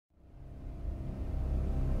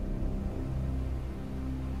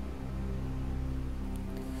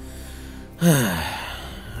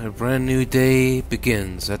A brand new day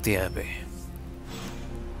begins at the Abbey.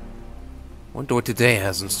 Wonder what today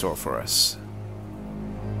has in store for us.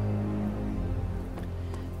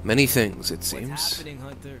 Many things, it seems. What's happening,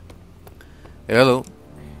 Hunter? Hello.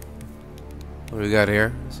 What do we got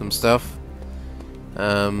here? Some stuff.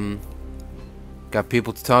 Got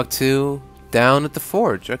people to talk to down at the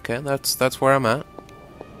forge. Okay, that's where I'm at.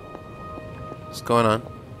 What's going on?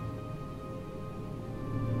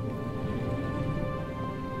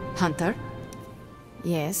 Hunter?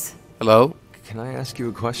 Yes? Hello? Can I ask you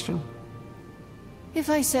a question? If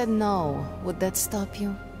I said no, would that stop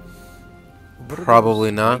you? What are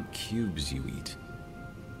Probably those not. white cubes you eat?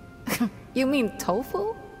 You mean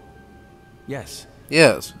tofu? Yes.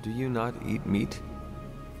 Yes. Do you not eat meat?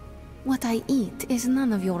 What I eat is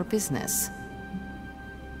none of your business.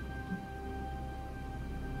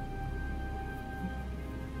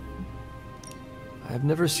 I've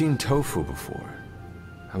never seen tofu before.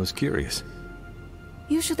 I was curious.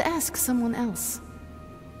 You should ask someone else.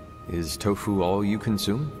 Is tofu all you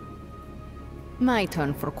consume? My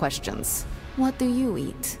turn for questions. What do you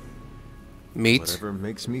eat? Meat. Whatever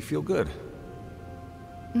makes me feel good.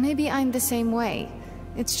 Maybe I'm the same way.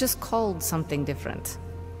 It's just called something different.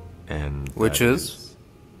 And Which that is?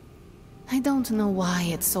 I don't know why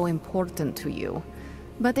it's so important to you,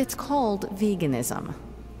 but it's called veganism.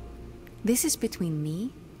 This is between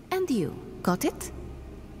me and you. Got it?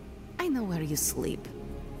 I know where you sleep.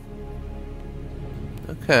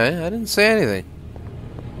 Okay, I didn't say anything.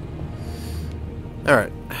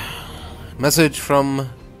 Alright. Message from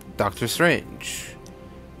Doctor Strange.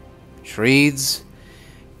 Which reads,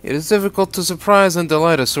 "It is difficult to surprise and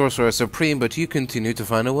delight a Sorcerer Supreme, but you continue to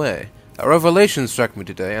find a way. A revelation struck me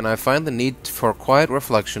today, and I find the need for quiet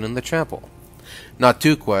reflection in the chapel. Not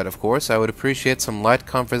too quiet, of course. I would appreciate some light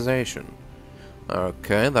conversation."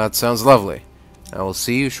 Okay, that sounds lovely. I will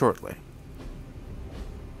see you shortly.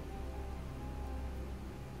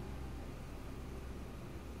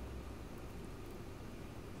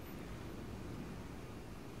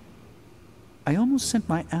 I almost sent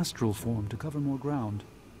my astral form to cover more ground.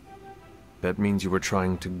 That means you were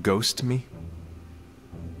trying to ghost me?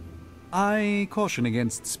 I caution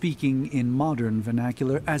against speaking in modern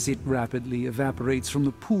vernacular as it rapidly evaporates from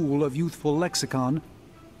the pool of youthful lexicon.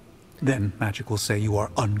 Then magic will say you are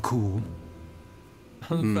uncool.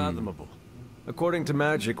 Unfathomable. According to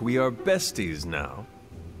magic, we are besties now.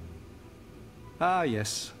 Ah,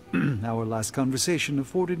 yes. Our last conversation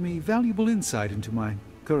afforded me valuable insight into my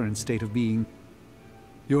current state of being.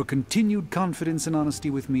 Your continued confidence and honesty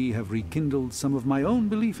with me have rekindled some of my own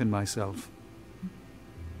belief in myself.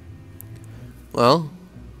 Well,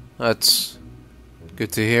 that's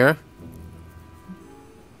good to hear.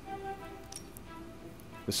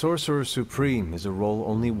 The Sorcerer Supreme is a role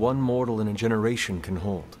only one mortal in a generation can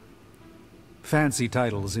hold. Fancy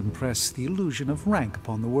titles impress the illusion of rank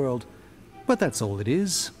upon the world, but that's all it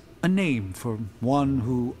is. A name for one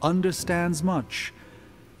who understands much,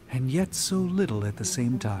 and yet so little at the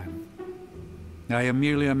same time. I am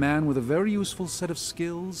merely a man with a very useful set of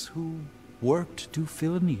skills who worked to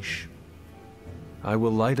fill a niche. I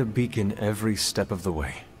will light a beacon every step of the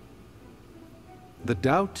way. The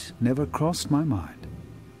doubt never crossed my mind.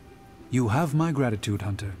 You have my gratitude,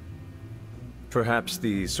 Hunter. Perhaps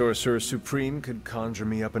the Sorcerer Supreme could conjure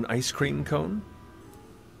me up an ice cream cone?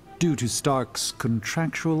 Due to Stark's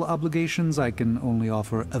contractual obligations, I can only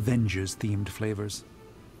offer Avengers-themed flavors.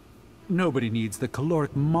 Nobody needs the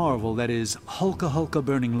caloric marvel that is Hulka Hulka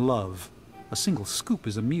burning love. A single scoop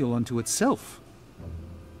is a meal unto itself.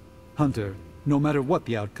 Hunter, no matter what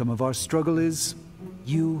the outcome of our struggle is,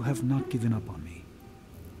 you have not given up on me.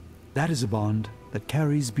 That is a bond that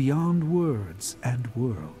carries beyond words and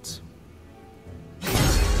worlds.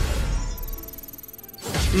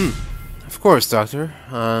 Of course, Doctor.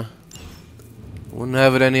 Wouldn't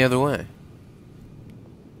have it any other way.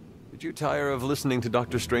 Did you tire of listening to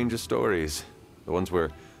Doctor Strange's stories? The ones where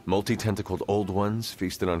multi-tentacled old ones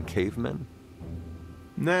feasted on cavemen?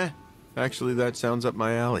 Nah, actually that sounds up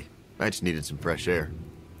my alley. I just needed some fresh air.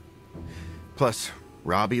 Plus,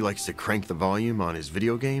 Robbie likes to crank the volume on his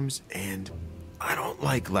video games, and I don't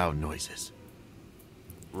like loud noises.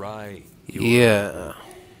 Right. Yeah.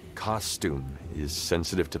 Costume is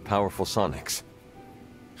sensitive to powerful sonics.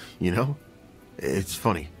 You know, it's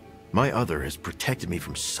funny. My other has protected me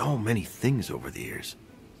from so many things over the years.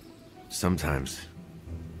 Sometimes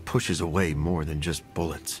pushes away more than just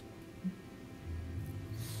bullets.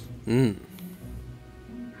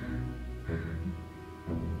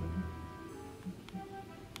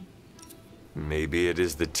 Maybe it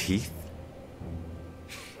is the teeth?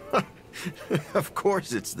 Of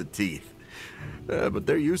course it's the teeth. But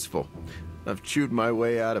they're useful. I've chewed my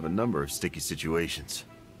way out of a number of sticky situations.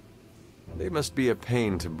 They must be a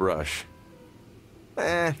pain to brush.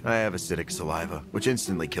 I have acidic saliva, which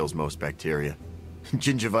instantly kills most bacteria.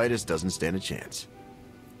 Gingivitis doesn't stand a chance.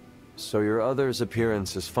 So your other's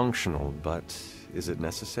appearance is functional, but is it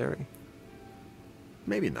necessary?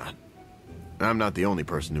 Maybe not. I'm not the only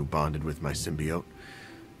person who bonded with my symbiote.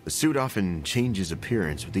 The suit often changes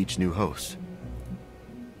appearance with each new host.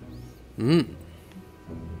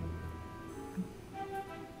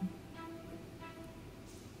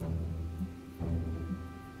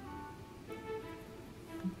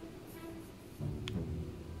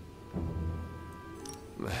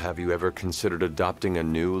 Have you ever considered adopting a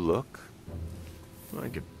new look? I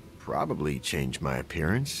could probably change my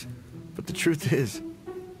appearance, but the truth is,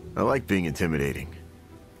 I like being intimidating.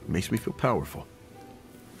 It makes me feel powerful.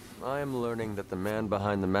 I am learning that the man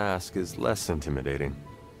behind the mask is less intimidating.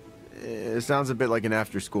 It sounds a bit like an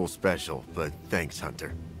after-school special, but thanks,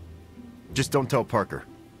 Hunter. Just don't tell Parker.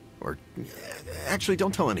 Or, actually,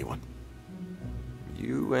 don't tell anyone.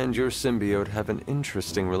 You and your symbiote have an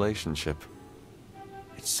interesting relationship.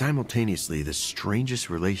 It's simultaneously the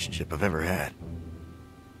strangest relationship I've ever had,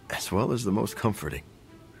 as well as the most comforting.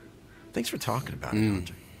 Thanks for talking about it,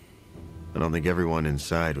 Hunter. I don't think everyone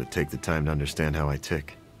inside would take the time to understand how I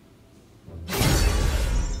tick.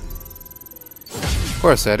 Of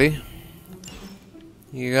course, Eddie.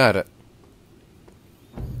 You got it.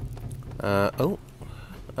 Oh.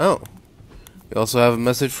 We also have a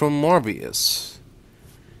message from Morbius.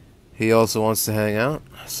 He also wants to hang out,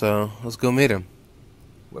 so let's go meet him.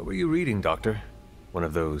 What were you reading, Doctor? One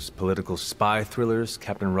of those political spy thrillers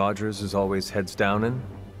Captain Rogers is always heads down in?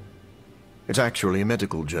 It's actually a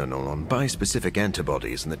medical journal on bispecific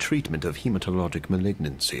antibodies and the treatment of hematologic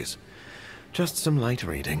malignancies. Just some light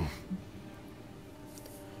reading.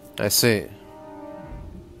 I see.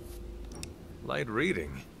 Light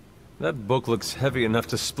reading? That book looks heavy enough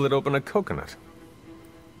to split open a coconut.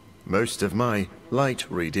 Most of my light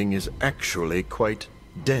reading is actually quite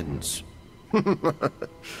dense.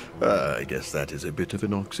 I guess that is a bit of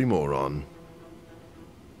an oxymoron.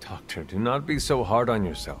 Doctor, do not be so hard on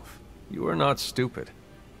yourself. You are not stupid.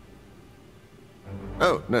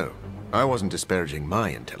 Oh, no. I wasn't disparaging my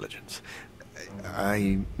intelligence.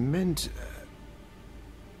 I meant...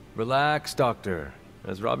 Relax, Doctor.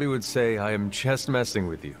 As Robbie would say, I am just messing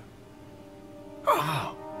with you.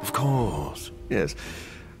 Oh, of course. Yes.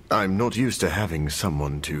 I'm not used to having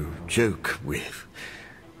someone to joke with.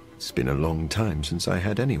 It's been a long time since I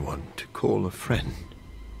had anyone to call a friend.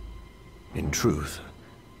 In truth,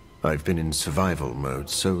 I've been in survival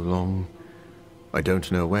mode so long, I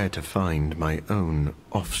don't know where to find my own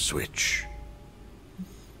off switch.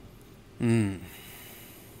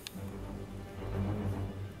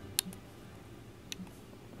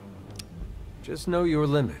 Just know your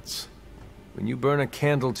limits. When you burn a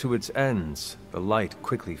candle to its ends, the light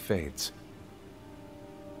quickly fades.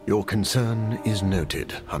 Your concern is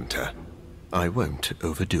noted, Hunter. I won't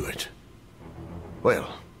overdo it.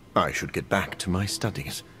 Well, I should get back to my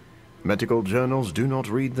studies. Medical journals do not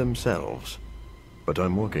read themselves, but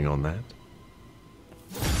I'm working on that.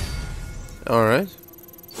 Alright.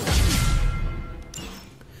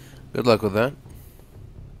 Good luck with that.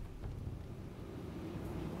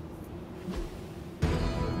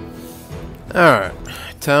 Alright.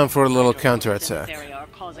 Time for a little counterattack. Area are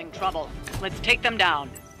causing trouble. Let's take them down.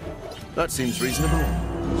 That seems reasonable.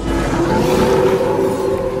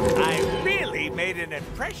 I really made an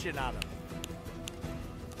impression on him.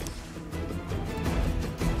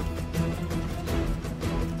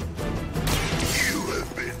 You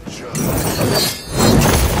have been judged.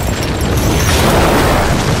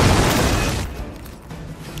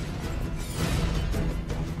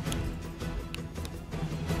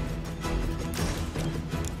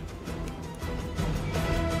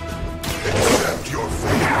 Accept your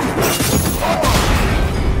fate.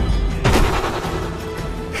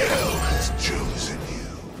 Hell has chosen you.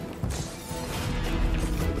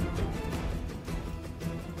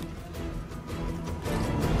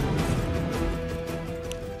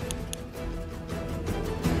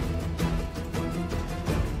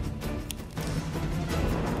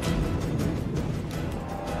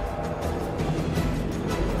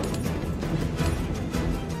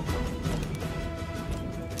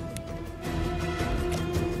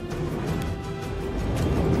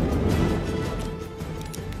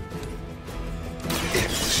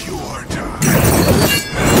 It's your time.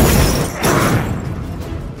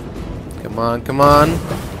 Come on, come on.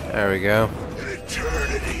 There we go. An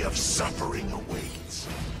eternity of suffering awaits.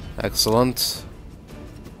 Excellent.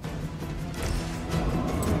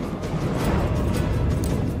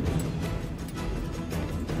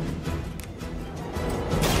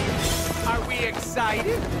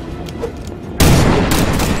 excited?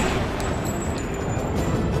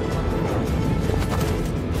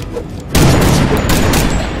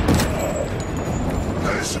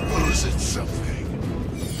 I suppose it's something.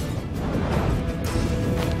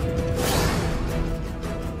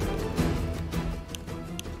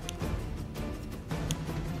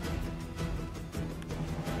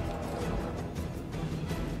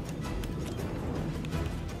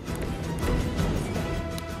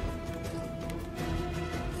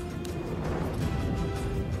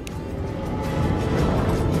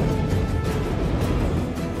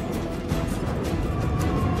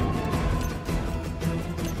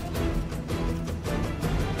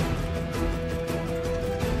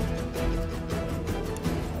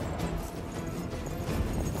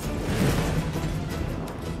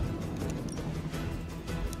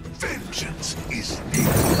 Vengeance is needed.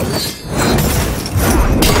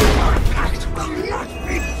 Our pact will not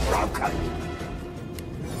be broken.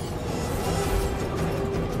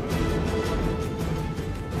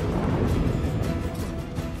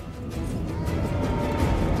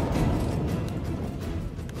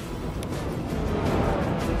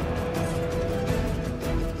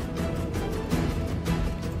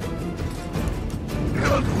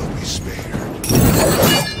 None will be spared.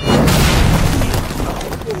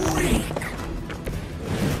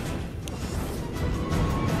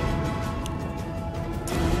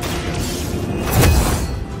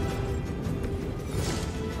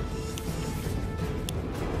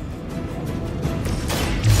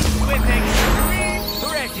 With extreme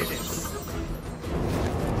prejudice.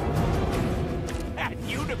 That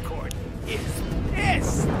unicorn is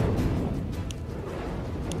pissed.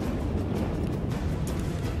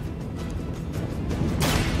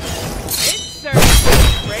 Insert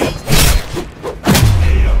right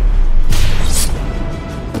here.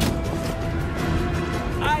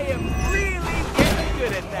 I am really getting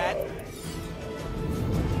good at that.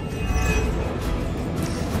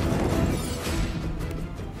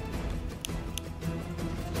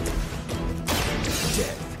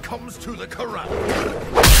 Death comes to the corrupt.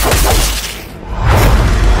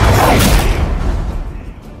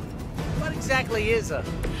 What exactly is a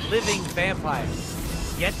living vampire?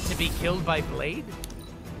 Yet to be killed by Blade?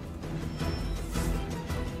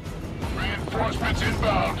 Reinforcements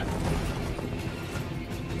inbound.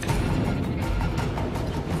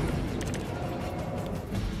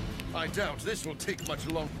 I doubt this will take much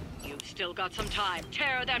longer. You've still got some time.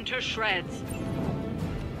 Tear them to shreds.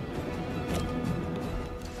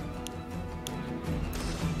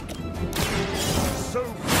 So.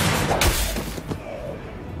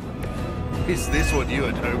 Is this what you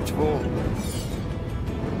had hoped for?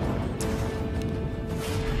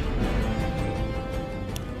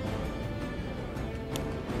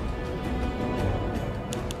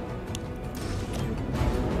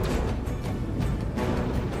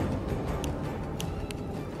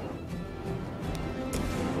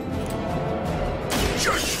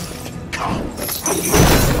 Judgment comes.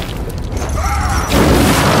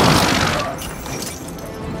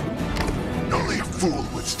 Only a fool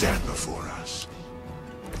would stand before us.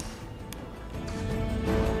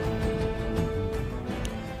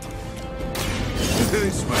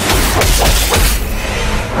 This way.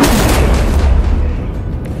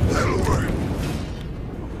 That'll work.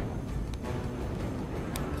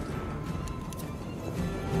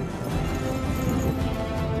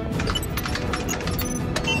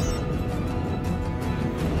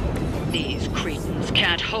 These cretins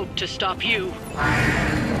can't hope to stop you.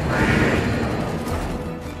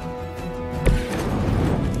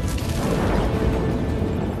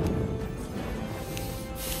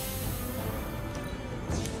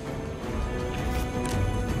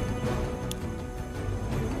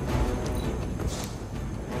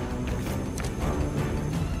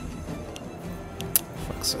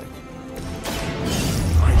 Fuck's sake.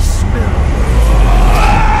 I smell.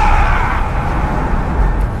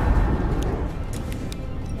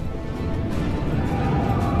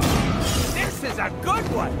 This is a good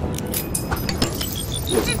one!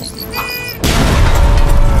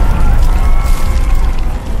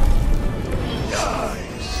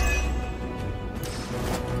 Nice.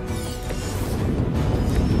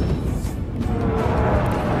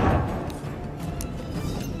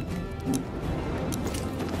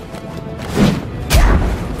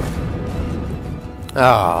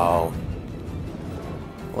 Oh.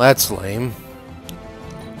 That's lame.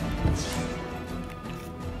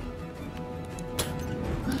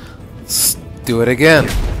 Let's do it again. I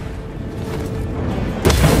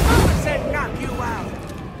said knock you out!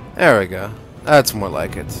 There we go. That's more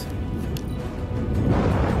like it.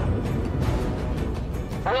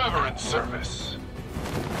 Forever in service.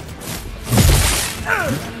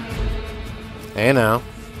 Hey now.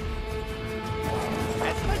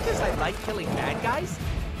 As much as I like killing bad guys,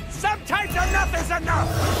 sometimes enough is enough!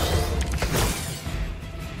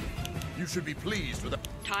 You should be pleased with the...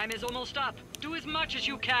 Time is almost up. Do as much as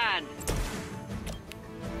you can.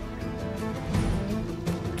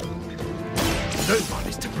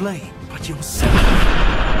 Nobody's to blame but yourself.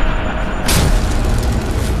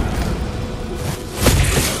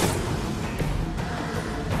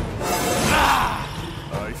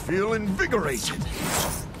 I feel invigorated.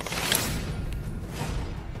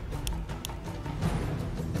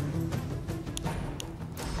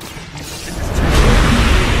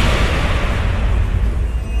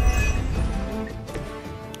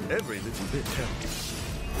 Every little bit helps.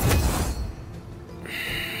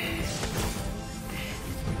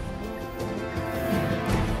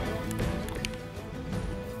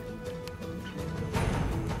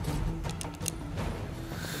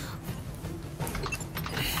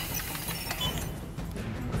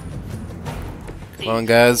 Come on,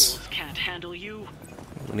 guys. Can't handle you.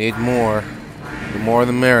 We need more. The more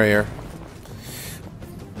the merrier.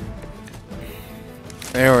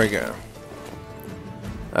 There we go.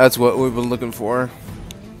 That's what we've been looking for.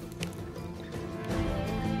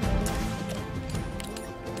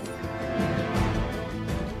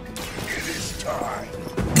 It is time.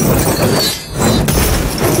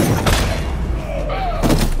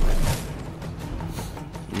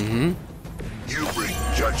 You bring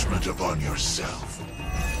judgment upon yourself.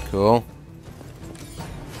 Cool.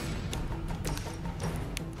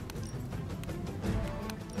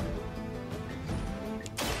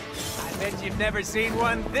 I bet you've never seen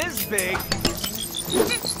one this big.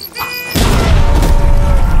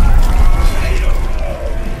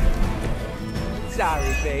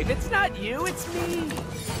 Sorry, babe. It's not you, it's me.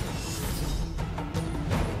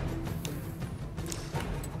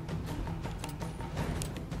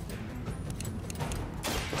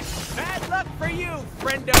 Bad luck for you,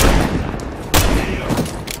 friendo.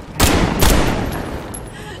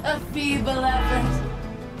 A feeble effort.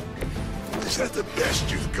 Is that the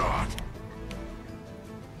best you've got?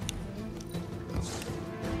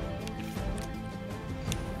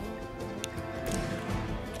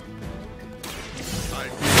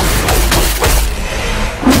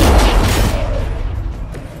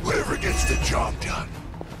 Whatever gets the job done.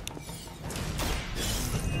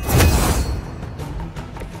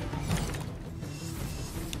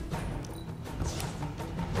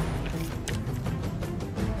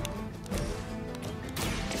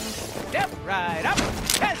 Step right up.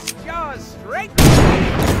 Test your strength.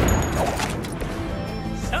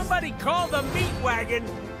 Somebody call the meat wagon.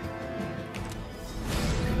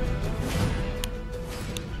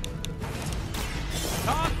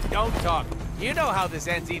 Talk, don't talk. You know how this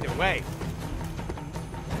ends either way.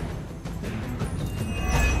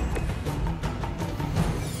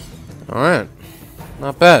 Alright.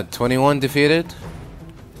 Not bad. 21 defeated.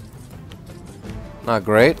 Not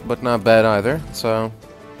great, but not bad either. So...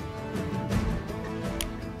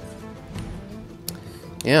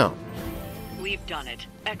 yeah. We've done it.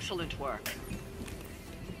 Excellent work.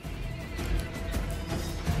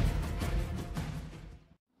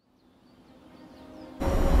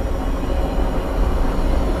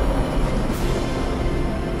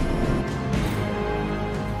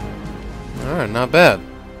 Alright, not bad.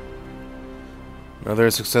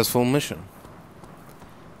 Another successful mission.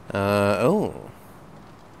 Oh.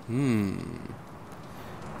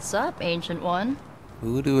 Sup, Ancient One?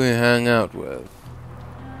 Who do we hang out with?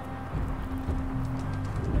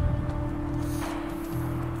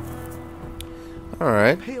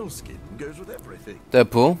 Alright. Pale skin goes with everything.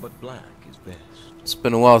 Deadpool. But black is best. It's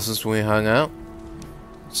been a while since we hung out.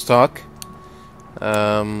 Let's talk.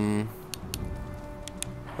 Wanna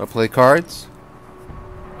play cards?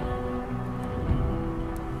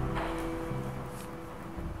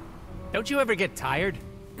 Don't you ever get tired?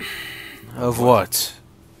 Of what?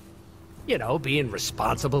 You know, being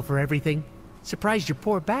responsible for everything. Surprised your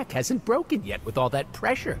poor back hasn't broken yet with all that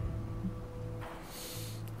pressure.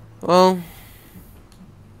 Well,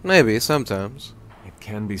 maybe, sometimes. It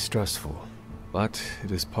can be stressful, but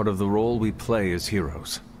it is part of the role we play as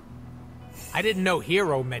heroes. I didn't know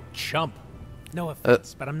hero meant chump. No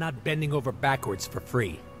offense, but I'm not bending over backwards for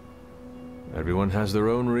free. Everyone has their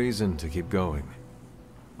own reason to keep going.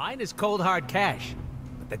 Mine is cold hard cash,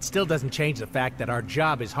 but that still doesn't change the fact that our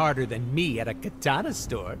job is harder than me at a katana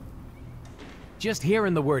store. Just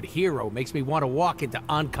hearing the word hero makes me want to walk into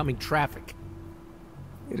oncoming traffic.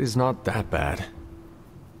 It is not that bad.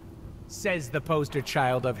 Says the poster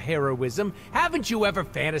child of heroism. Haven't you ever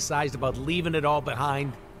fantasized about leaving it all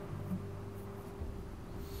behind?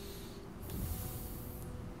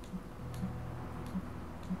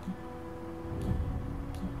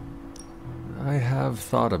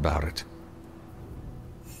 thought about it.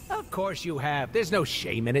 Of course you have. There's no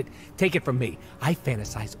shame in it. Take it from me. I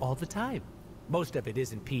fantasize all the time. Most of it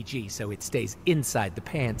isn't PG, so it stays inside the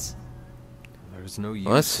pants. There's no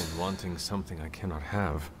use in wanting something I cannot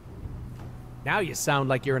have. Now you sound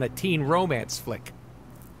like you're in a teen romance flick.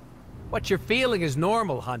 What you're feeling is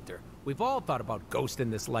normal, Hunter. We've all thought about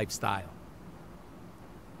ghosting this lifestyle.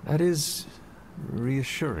 That is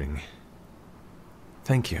reassuring.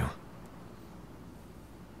 Thank you.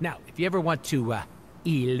 Now, if you ever want to,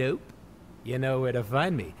 elope, you know where to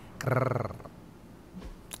find me. Grrr.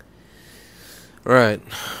 Right.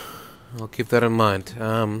 I'll keep that in mind.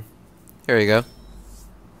 Here you go.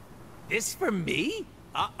 This for me?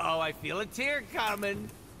 Uh-oh, I feel a tear coming.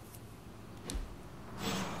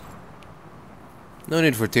 No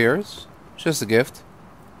need for tears. Just a gift.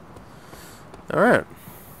 Alright.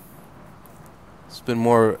 It's been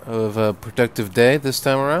more of a productive day this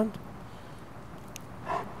time around.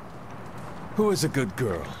 Who is a good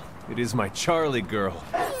girl? It is my Charlie girl.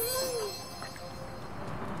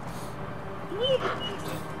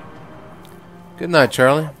 Good night,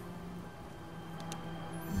 Charlie.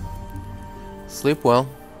 Sleep well.